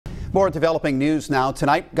More developing news now.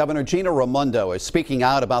 Tonight, Governor Gina Raimondo is speaking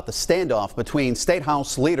out about the standoff between State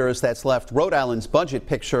House leaders that's left Rhode Island's budget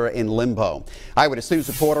picture in limbo. Eyewitness News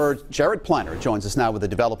reporter Jared Planner joins us now with the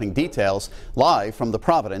developing details live from the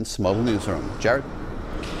Providence Mobile Newsroom. Jared?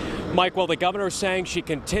 Mike, well, the governor is saying she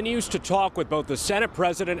continues to talk with both the Senate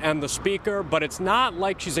president and the speaker, but it's not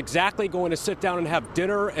like she's exactly going to sit down and have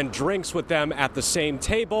dinner and drinks with them at the same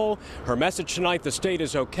table. Her message tonight, the state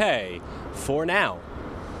is okay for now.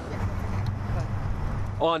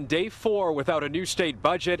 On day 4 without a new state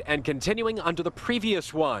budget and continuing under the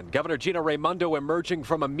previous one, Governor Gina Raimondo emerging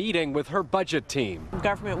from a meeting with her budget team.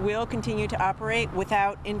 Government will continue to operate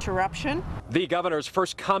without interruption. The governor's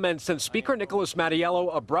first comment since Speaker Nicholas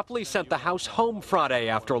Mattiello abruptly sent the House home Friday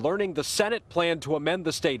after learning the Senate planned to amend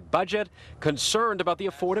the state budget, concerned about the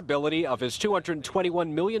affordability of his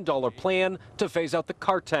 $221 million plan to phase out the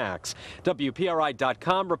car tax.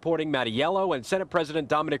 WPRI.com reporting Mattiello and Senate President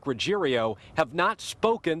Ruggerio have not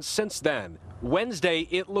spoken since then. Wednesday,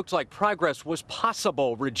 it looked like progress was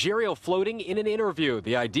possible. Ruggerio floating in an interview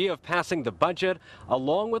the idea of passing the budget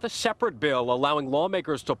along with a separate bill allowing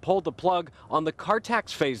lawmakers to pull the plug on the car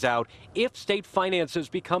tax phase out if state finances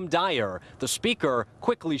become dire. The speaker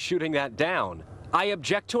quickly shooting that down. I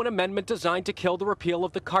object to an amendment designed to kill the repeal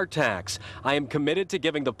of the car tax. I am committed to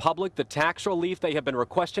giving the public the tax relief they have been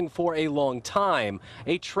requesting for a long time.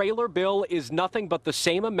 A trailer bill is nothing but the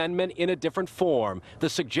same amendment in a different form. The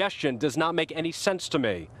suggestion does not make any sense to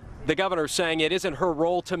me. The governor saying it isn't her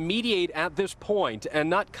role to mediate at this point and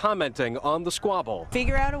not commenting on the squabble.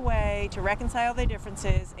 Figure out a way to reconcile their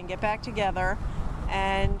differences and get back together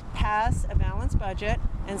and pass a balanced budget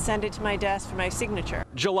and send it to my desk for my signature.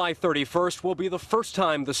 July 31st will be the first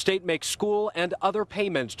time the state makes school and other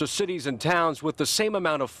payments to cities and towns with the same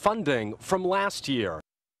amount of funding from last year.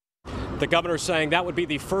 The governor saying that would be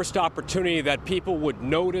the first opportunity that people would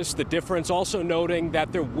notice the difference, also noting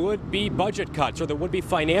that there would be budget cuts or there would be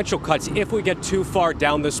financial cuts if we get too far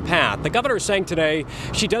down this path. The governor is saying today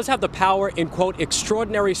she does have the power in, quote,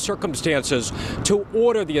 extraordinary circumstances to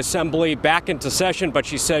order the assembly back into session, but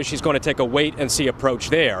she says she's going to take a wait-and-see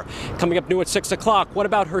approach there. Coming up new at 6 o'clock, what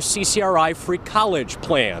about her CCRI free college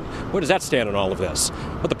plan? Where does that stand in all of this?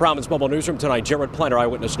 With the Providence Mobile Newsroom tonight, Jared Planner,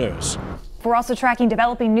 Eyewitness News. We're also tracking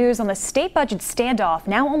developing news on the state budget standoff,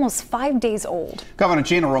 now almost 5 days old. Governor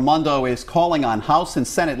Gina Raimondo is calling on House and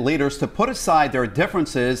Senate leaders to put aside their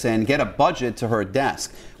differences and get a budget to her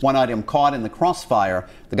desk. One item caught in the crossfire,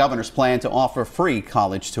 the governor's plan to offer free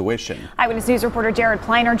college tuition. Eyewitness News reporter Jared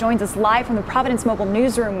Planner joins us live from the Providence Mobile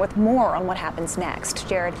Newsroom with more on what happens next.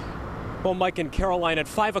 Jared. Well, Mike and Caroline, at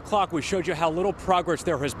 5 o'clock, we showed you how little progress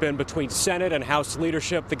there has been between Senate and House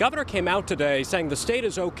leadership. The governor came out today saying the state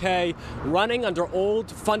is okay, running under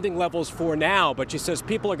old funding levels for now, but she says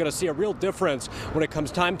people are going to see a real difference when it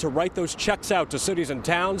comes time to write those checks out to cities and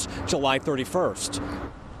towns July 31st.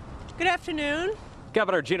 Good afternoon.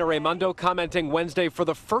 Governor Gina Raimondo commenting Wednesday for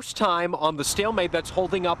the first time on the stalemate that's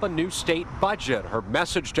holding up a new state budget. Her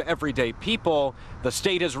message to everyday people, the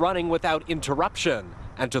state is running without interruption.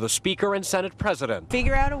 And to the Speaker and Senate President.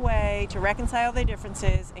 Figure out a way to reconcile their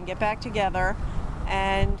differences and get back together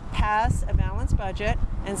and pass a balanced budget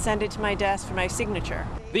and send it to my desk for my signature.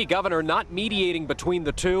 The governor not mediating between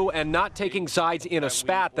the two and not taking sides in a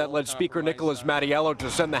spat that led Speaker Nicholas Mattiello to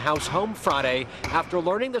send the House home Friday after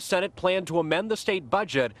learning the Senate planned to amend the state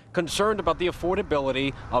budget, concerned about the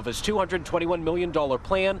affordability of his $221 million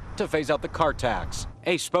plan to phase out the car tax.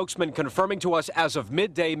 A spokesman confirming to us as of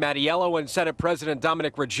midday Mattiello and Senate President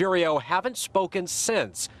Ruggerio haven't spoken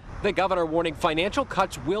since. The governor warning financial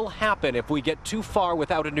cuts will happen if we get too far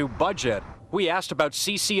without a new budget. We asked about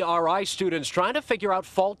CCRI students trying to figure out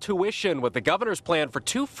fall tuition with the governor's plan for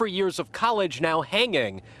 2 free years of college now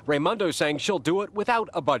hanging. Raimondo saying she'll do it without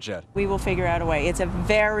a budget. We will figure out a way. It's a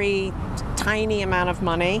very tiny amount of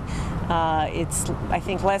money. It's, I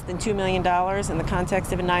think, less than $2 million in the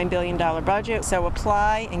context of a $9 billion budget. So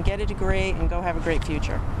apply and get a degree and go have a great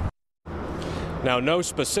future. Now, no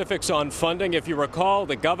specifics on funding. If you recall,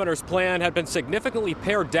 the governor's plan had been significantly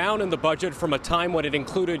pared down in the budget from a time when it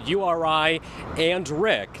included URI and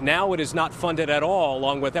RIC. Now it is not funded at all,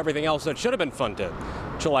 along with everything else that should have been funded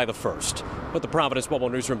July the 1st. With the Providence Mobile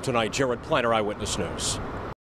Newsroom tonight, Jared Planner, Eyewitness News.